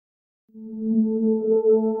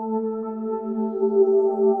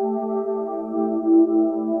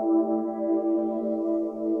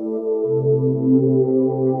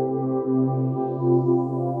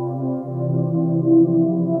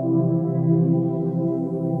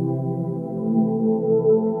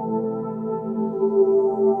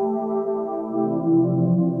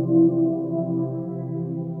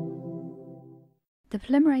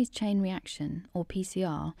polymerase chain reaction, or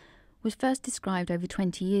PCR, was first described over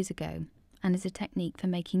 20 years ago and is a technique for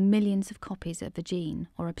making millions of copies of a gene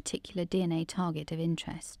or a particular DNA target of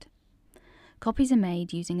interest. Copies are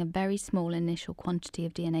made using a very small initial quantity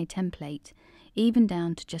of DNA template, even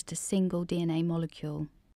down to just a single DNA molecule.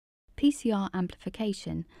 PCR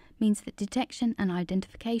amplification means that detection and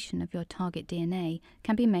identification of your target DNA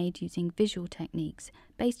can be made using visual techniques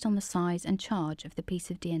based on the size and charge of the piece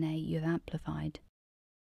of DNA you have amplified.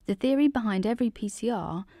 The theory behind every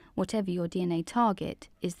PCR, whatever your DNA target,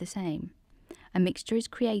 is the same. A mixture is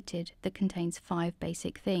created that contains 5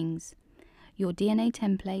 basic things: your DNA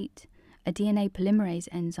template, a DNA polymerase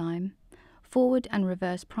enzyme, forward and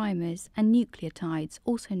reverse primers and nucleotides,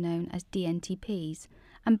 also known as DNTPs,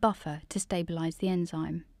 and buffer to stabilize the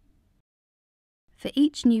enzyme. For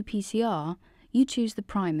each new PCR, you choose the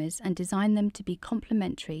primers and design them to be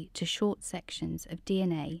complementary to short sections of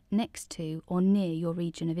DNA next to or near your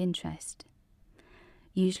region of interest.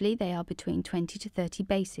 Usually they are between 20 to 30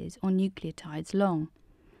 bases or nucleotides long.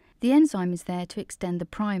 The enzyme is there to extend the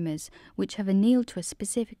primers, which have annealed to a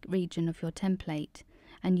specific region of your template,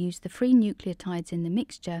 and use the free nucleotides in the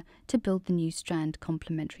mixture to build the new strand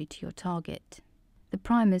complementary to your target. The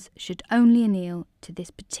primers should only anneal to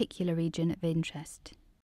this particular region of interest.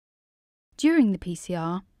 During the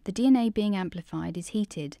PCR, the DNA being amplified is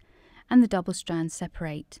heated and the double strands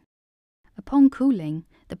separate. Upon cooling,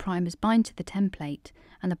 the primers bind to the template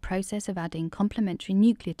and the process of adding complementary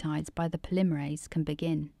nucleotides by the polymerase can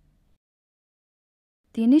begin.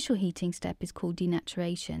 The initial heating step is called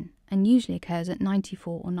denaturation and usually occurs at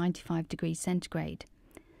 94 or 95 degrees centigrade.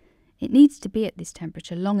 It needs to be at this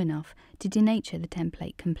temperature long enough to denature the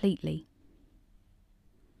template completely.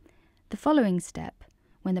 The following step,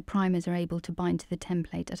 when the primers are able to bind to the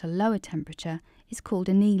template at a lower temperature, is called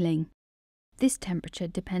annealing. This temperature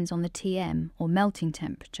depends on the TM, or melting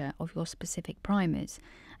temperature, of your specific primers,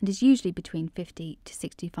 and is usually between 50 to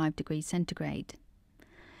 65 degrees centigrade.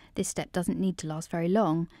 This step doesn't need to last very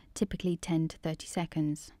long, typically 10 to 30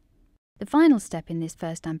 seconds. The final step in this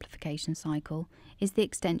first amplification cycle is the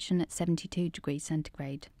extension at 72 degrees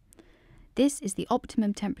centigrade. This is the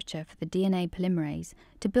optimum temperature for the DNA polymerase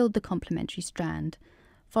to build the complementary strand,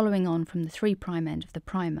 following on from the 3' end of the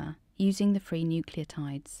primer, using the free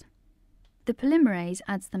nucleotides. The polymerase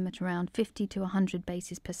adds them at around 50 to 100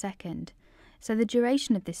 bases per second, so the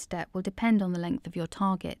duration of this step will depend on the length of your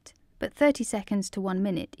target, but 30 seconds to 1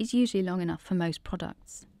 minute is usually long enough for most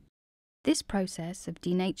products. This process of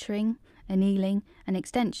denaturing, annealing and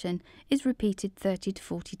extension is repeated 30 to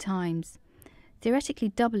 40 times, theoretically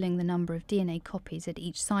doubling the number of DNA copies at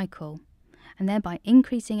each cycle, and thereby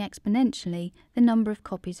increasing exponentially the number of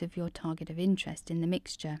copies of your target of interest in the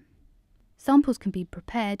mixture. Samples can be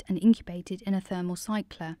prepared and incubated in a thermal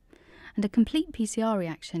cycler, and a complete PCR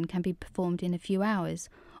reaction can be performed in a few hours,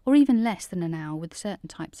 or even less than an hour with certain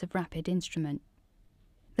types of rapid instrument.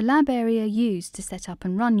 The lab area used to set up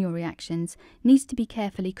and run your reactions needs to be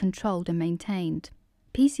carefully controlled and maintained.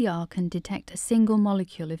 PCR can detect a single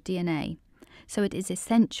molecule of DNA, so it is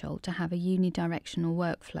essential to have a unidirectional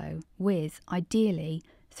workflow with, ideally,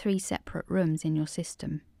 3 separate rooms in your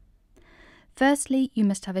system. Firstly, you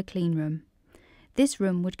must have a clean room. This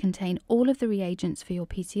room would contain all of the reagents for your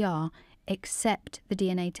PCR except the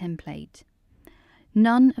DNA template.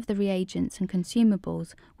 None of the reagents and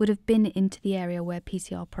consumables would have been into the area where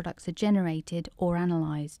PCR products are generated or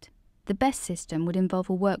analysed. The best system would involve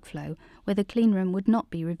a workflow where the cleanroom would not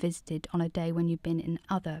be revisited on a day when you've been in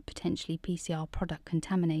other potentially PCR product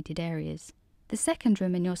contaminated areas. The second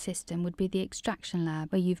room in your system would be the extraction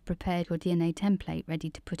lab where you've prepared your DNA template ready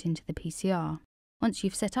to put into the PCR. Once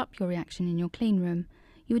you've set up your reaction in your cleanroom,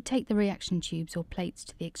 you would take the reaction tubes or plates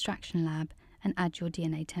to the extraction lab and add your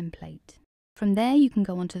DNA template. From there you can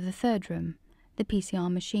go on to the third room, the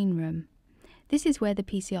PCR machine room. This is where the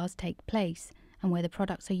PCRs take place and where the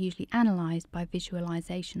products are usually analysed by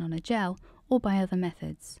visualisation on a gel or by other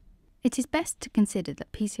methods. It is best to consider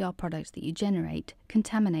that PCR products that you generate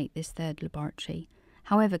contaminate this third laboratory,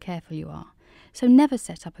 however careful you are, so never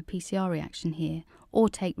set up a PCR reaction here or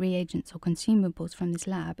take reagents or consumables from this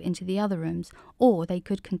lab into the other rooms, or they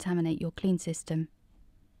could contaminate your clean system.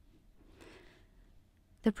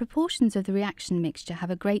 The proportions of the reaction mixture have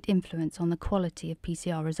a great influence on the quality of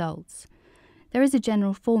PCR results. There is a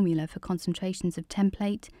general formula for concentrations of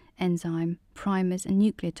template, enzyme, primers and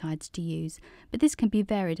nucleotides to use, but this can be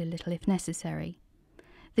varied a little if necessary.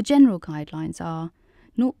 The general guidelines are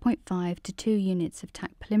 0.5 to 2 units of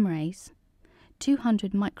Taq polymerase,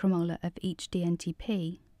 200 micromolar of each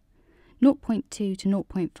DNTP, 0.2 to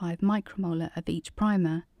 0.5 micromolar of each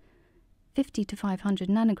primer, 50 to 500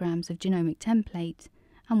 nanograms of genomic template,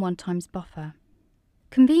 and 1 times buffer.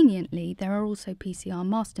 Conveniently, there are also PCR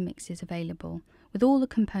master mixes available, with all the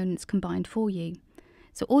components combined for you,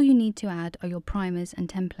 so all you need to add are your primers and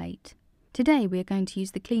template. Today we are going to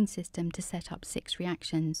use the clean system to set up 6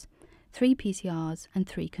 reactions, 3 PCRs and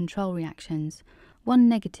 3 control reactions, 1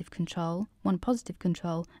 negative control, 1 positive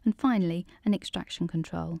control, and finally an extraction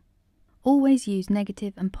control. Always use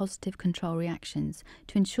negative and positive control reactions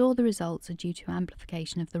to ensure the results are due to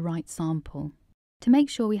amplification of the right sample. To make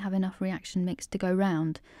sure we have enough reaction mix to go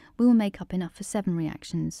round, we will make up enough for 7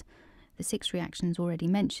 reactions, the 6 reactions already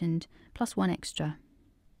mentioned, plus 1 extra.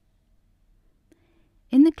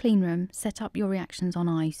 In the clean room, set up your reactions on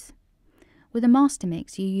ice. With a master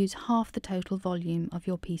mix, you use half the total volume of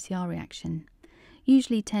your PCR reaction,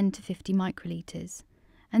 usually 10 to 50 microlitres,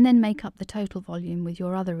 and then make up the total volume with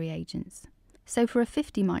your other reagents. So for a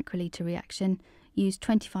 50 microlitre reaction, use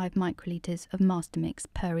 25 microlitres of master mix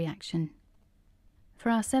per reaction. For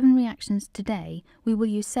our 7 reactions today, we will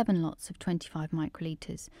use 7 lots of 25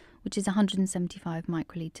 microlitres, which is 175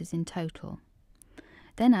 microlitres in total.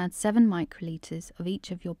 Then add 7 microlitres of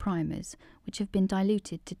each of your primers, which have been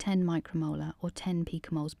diluted to 10 micromolar or 10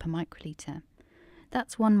 picomoles per microlitre.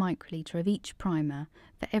 That's 1 microlitre of each primer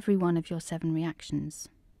for every one of your 7 reactions.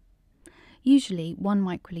 Usually 1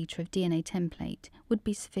 microlitre of DNA template would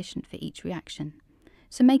be sufficient for each reaction,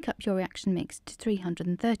 so make up your reaction mix to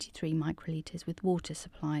 333 microlitres with water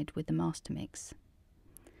supplied with the master mix.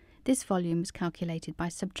 This volume was calculated by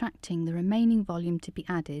subtracting the remaining volume to be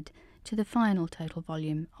added to the final total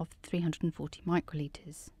volume of 340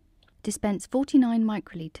 microlitres. Dispense 49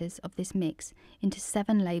 microlitres of this mix into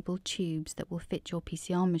 7 labelled tubes that will fit your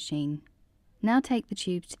PCR machine. Now take the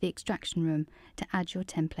tubes to the extraction room to add your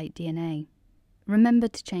template DNA. Remember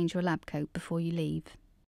to change your lab coat before you leave.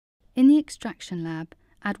 In the extraction lab,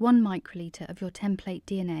 add 1 microlitre of your template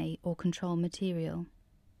DNA or control material.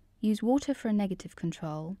 Use water for a negative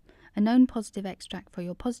control, a known positive extract for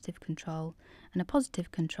your positive control, and a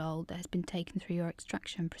positive control that has been taken through your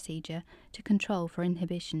extraction procedure to control for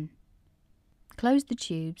inhibition. Close the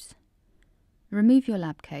tubes, remove your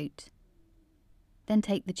lab coat, then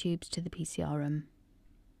take the tubes to the PCR room.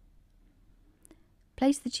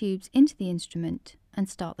 Place the tubes into the instrument and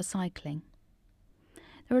start the cycling.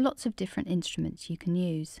 There are lots of different instruments you can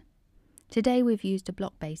use. Today we've used a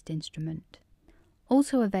block-based instrument.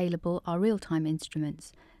 Also available are real-time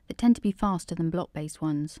instruments that tend to be faster than block-based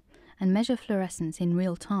ones and measure fluorescence in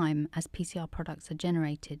real time as PCR products are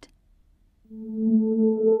generated.